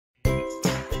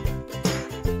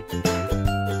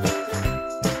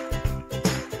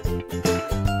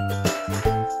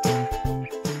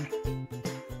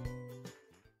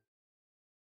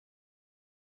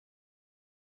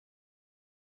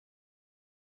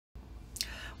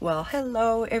Well,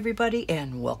 hello everybody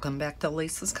and welcome back to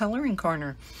Lisa's Coloring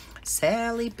Corner.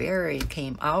 Sally Berry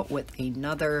came out with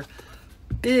another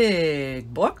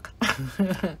big book.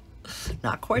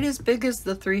 Not quite as big as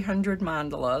the 300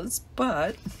 mandalas,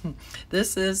 but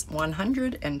this is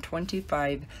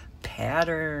 125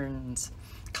 patterns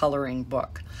coloring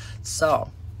book.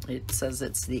 So it says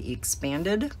it's the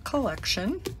expanded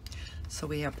collection. So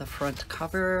we have the front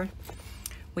cover.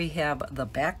 We have the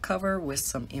back cover with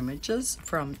some images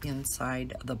from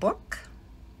inside the book.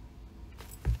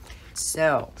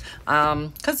 So,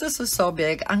 because this is so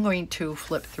big, I'm going to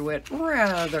flip through it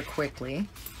rather quickly,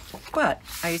 but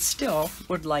I still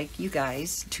would like you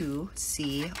guys to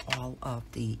see all of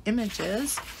the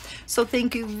images. So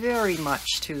thank you very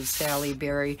much to Sally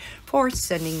Berry for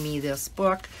sending me this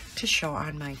book to show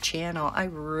on my channel. I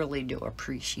really do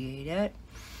appreciate it.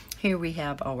 Here we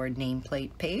have our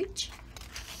nameplate page.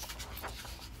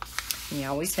 You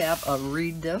always have a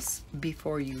read this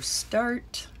before you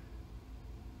start.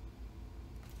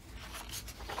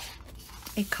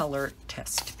 A color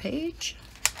test page.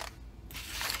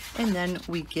 And then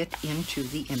we get into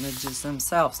the images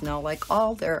themselves. Now, like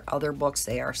all their other books,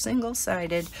 they are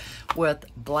single-sided with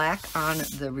black on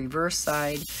the reverse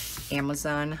side,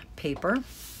 Amazon paper.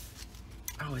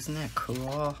 Oh, isn't that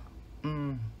cool?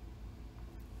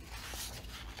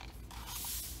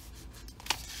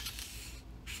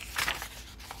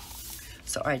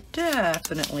 So I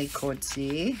definitely could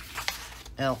see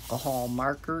alcohol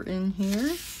marker in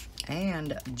here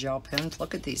and gel pens.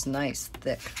 Look at these nice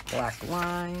thick black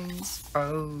lines.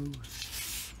 Oh,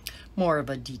 more of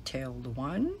a detailed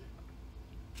one.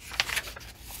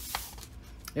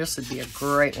 This would be a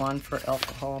great one for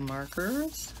alcohol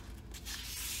markers.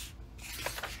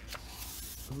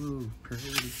 Ooh,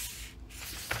 pretty.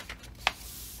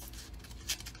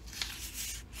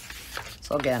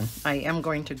 So again, I am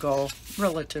going to go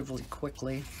relatively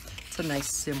quickly. It's a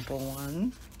nice simple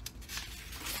one.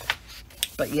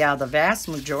 But yeah, the vast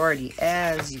majority,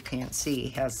 as you can see,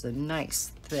 has the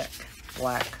nice thick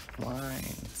black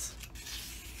lines.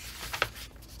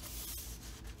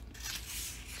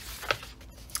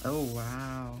 Oh,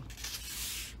 wow.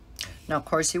 Now, of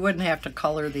course, you wouldn't have to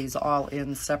color these all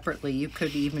in separately. You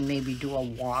could even maybe do a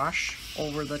wash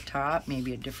over the top,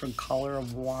 maybe a different color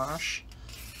of wash.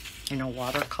 You know,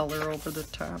 watercolor over the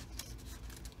top.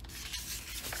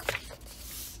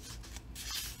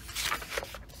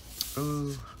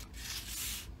 Ooh.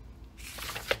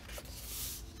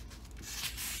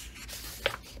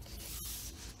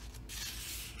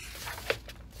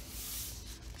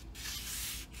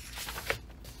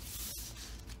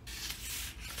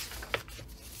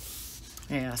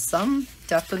 Yeah, some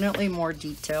definitely more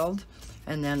detailed,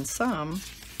 and then some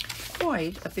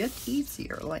quite a bit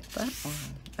easier, like that one.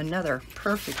 Another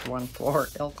perfect one for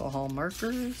alcohol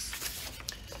markers.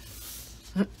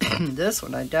 This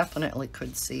one I definitely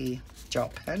could see gel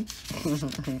pen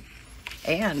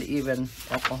and even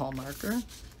alcohol marker.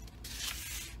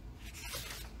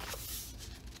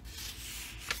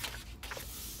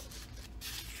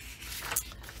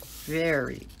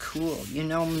 Very cool. You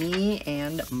know me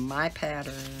and my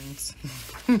patterns.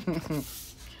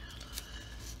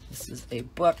 This is a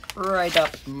book right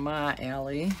up my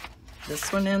alley.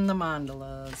 This one in the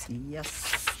mandalas,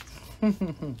 yes.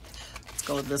 Let's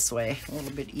go this way, a little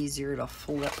bit easier to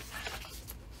flip.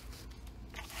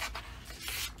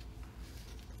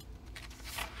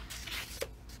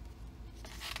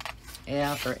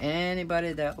 Yeah, for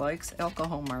anybody that likes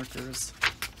alcohol markers.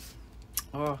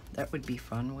 Oh, that would be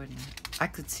fun, wouldn't it? I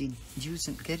could see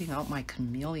getting out my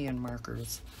chameleon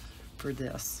markers for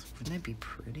this. Wouldn't it be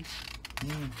pretty?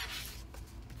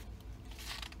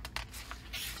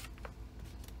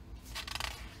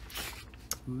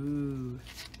 Ooh.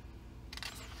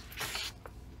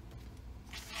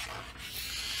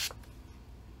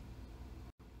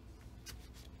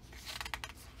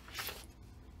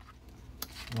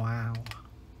 Wow.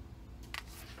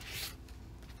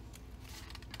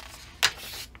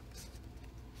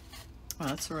 Oh,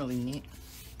 that's really neat.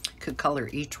 Could color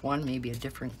each one maybe a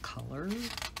different color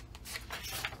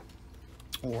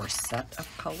or set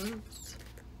of colors.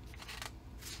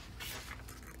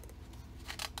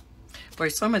 Boy,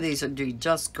 some of these would be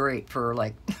just great for,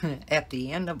 like, at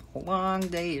the end of a long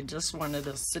day, you just wanted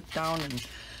to sit down and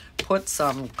put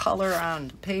some color on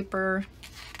the paper.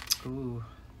 Ooh.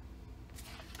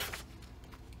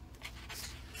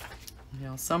 You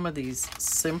know, some of these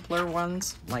simpler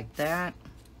ones like that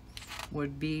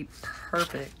would be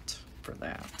perfect for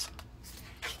that.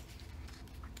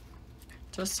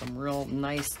 Just some real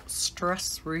nice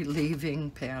stress relieving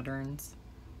patterns.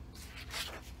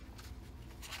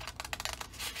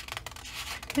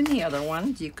 And the other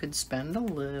ones you could spend a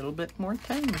little bit more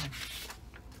time on.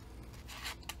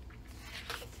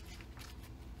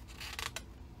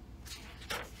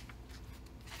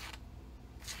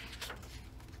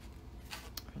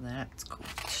 That's cool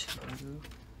too.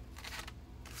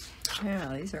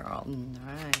 Yeah, these are all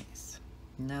nice.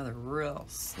 Another real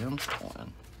simple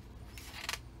one.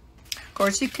 Of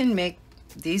course, you can make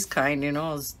these kind, you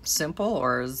know, as simple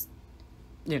or as,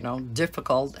 you know,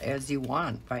 difficult as you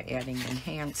want by adding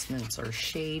enhancements or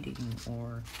shading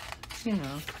or, you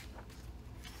know.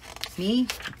 Me,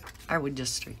 I would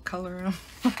just straight color them.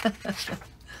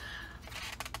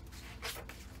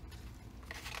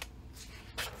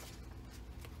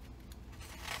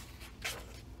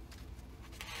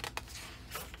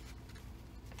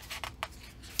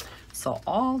 So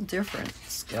all different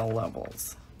skill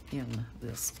levels in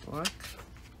this book.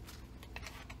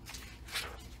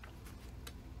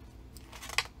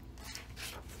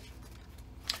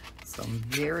 Some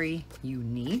very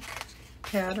unique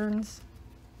patterns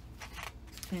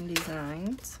and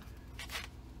designs.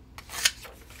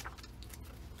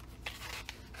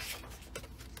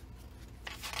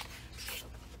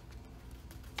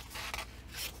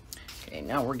 Okay,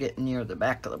 now we're getting near the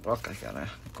back of the book. I gotta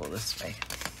go this way.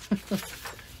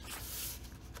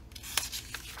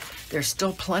 There's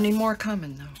still plenty more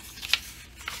coming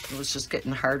though. It was just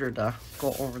getting harder to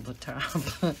go over the top.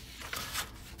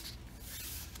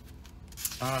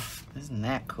 Ah, isn't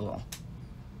that cool?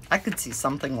 I could see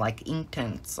something like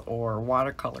Inktense or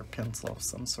watercolor pencil of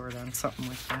some sort on something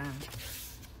like that.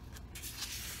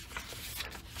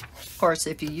 Of course,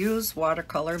 if you use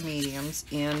watercolor mediums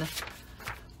in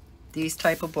these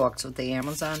type of books with the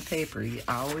Amazon paper, you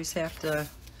always have to,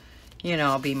 you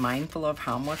know, be mindful of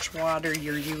how much water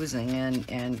you're using,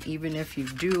 and even if you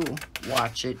do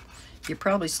watch it, you're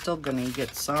probably still going to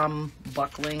get some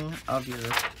buckling of your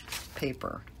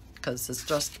paper, because this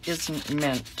just isn't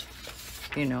meant,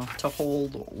 you know, to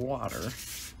hold water.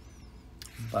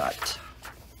 But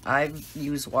I've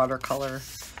used watercolor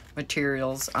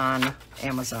materials on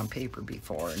Amazon paper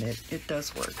before, and it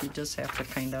does work. You just have to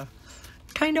kind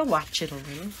of watch it a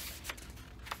little.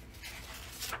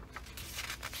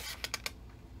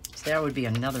 So that would be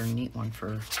another neat one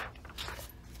for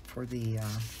the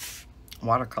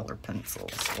watercolor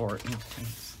pencils or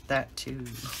Inktense. That too.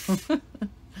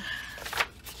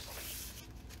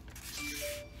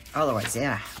 Otherwise,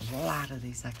 yeah, a lot of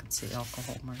these I could see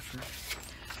alcohol markers.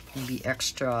 Maybe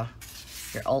extra,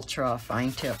 your ultra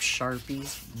fine tip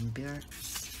Sharpies and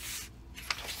Bics.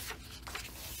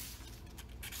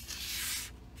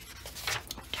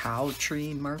 Cow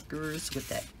tree markers with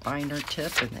that finer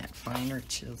tip and that finer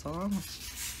chisel.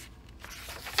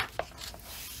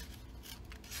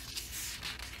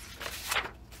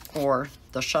 Or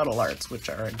the Shuttle Arts, which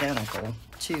are identical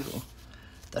to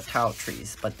the Tau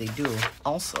trees, but they do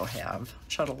also have,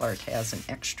 Shuttle Art has an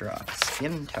extra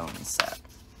skin tone set.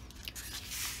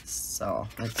 So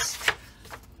it's,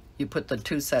 you put the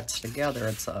two sets together,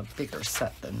 it's a bigger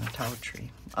set than the Tau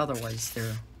tree. Otherwise,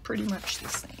 they're pretty much the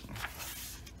same.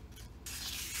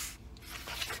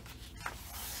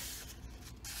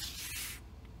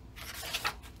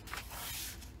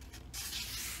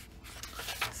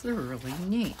 They're really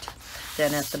neat.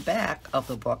 Then at the back of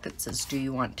the book, it says, do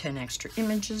you want 10 extra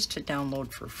images to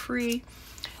download for free?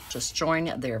 Just join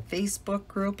their Facebook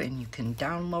group and you can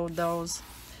download those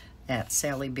at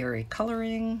Sally Berry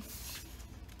Coloring.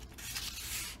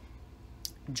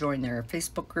 Join their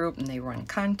Facebook group and they run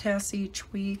contests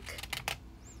each week.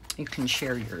 You can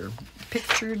share your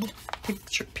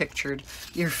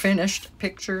your finished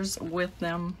pictures with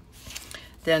them.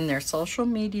 Then their social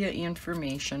media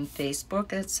information,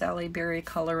 Facebook at Sally Berry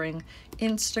Coloring,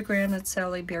 Instagram at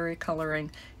Sally Berry Coloring,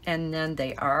 and then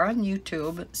they are on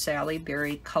YouTube, Sally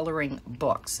Berry Coloring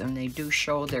Books, and they do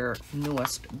show their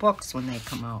newest books when they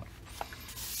come out.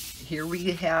 Here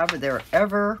we have their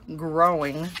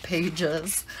ever-growing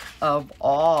pages of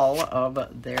all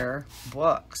of their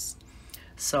books.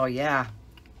 So yeah,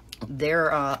 their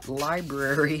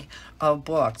library of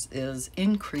books is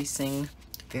increasing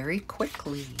very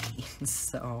quickly.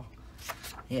 So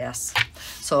yes,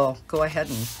 so go ahead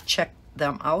and check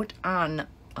them out on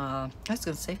I was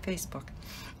gonna say Facebook,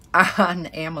 on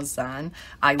Amazon.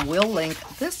 I will link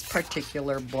this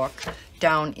particular book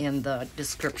down in the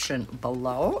description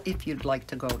below if you'd like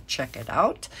to go check it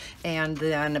out, and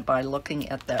then by looking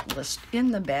at that list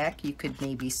in the back you could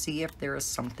maybe see if there is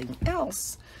something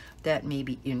else that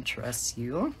maybe interests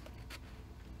you.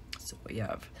 So we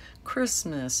have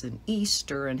Christmas and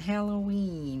Easter and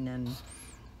Halloween, and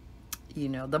you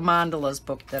know, the Mandalas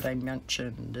book that I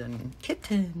mentioned, and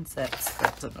kittens.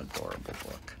 That's an adorable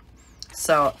book.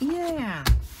 So yeah,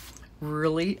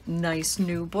 really nice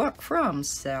new book from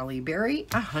Sally Berry,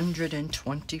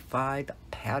 125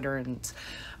 Patterns.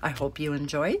 I hope you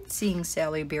enjoyed seeing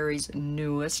Sally Berry's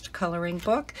newest coloring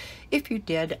book. If you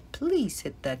did, please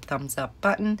hit that thumbs up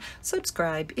button,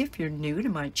 subscribe if you're new to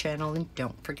my channel, and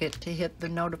don't forget to hit the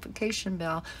notification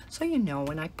bell so you know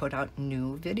when I put out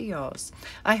new videos.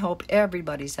 I hope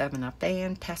everybody's having a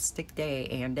fantastic day,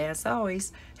 and as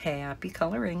always, happy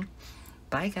coloring.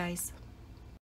 Bye guys.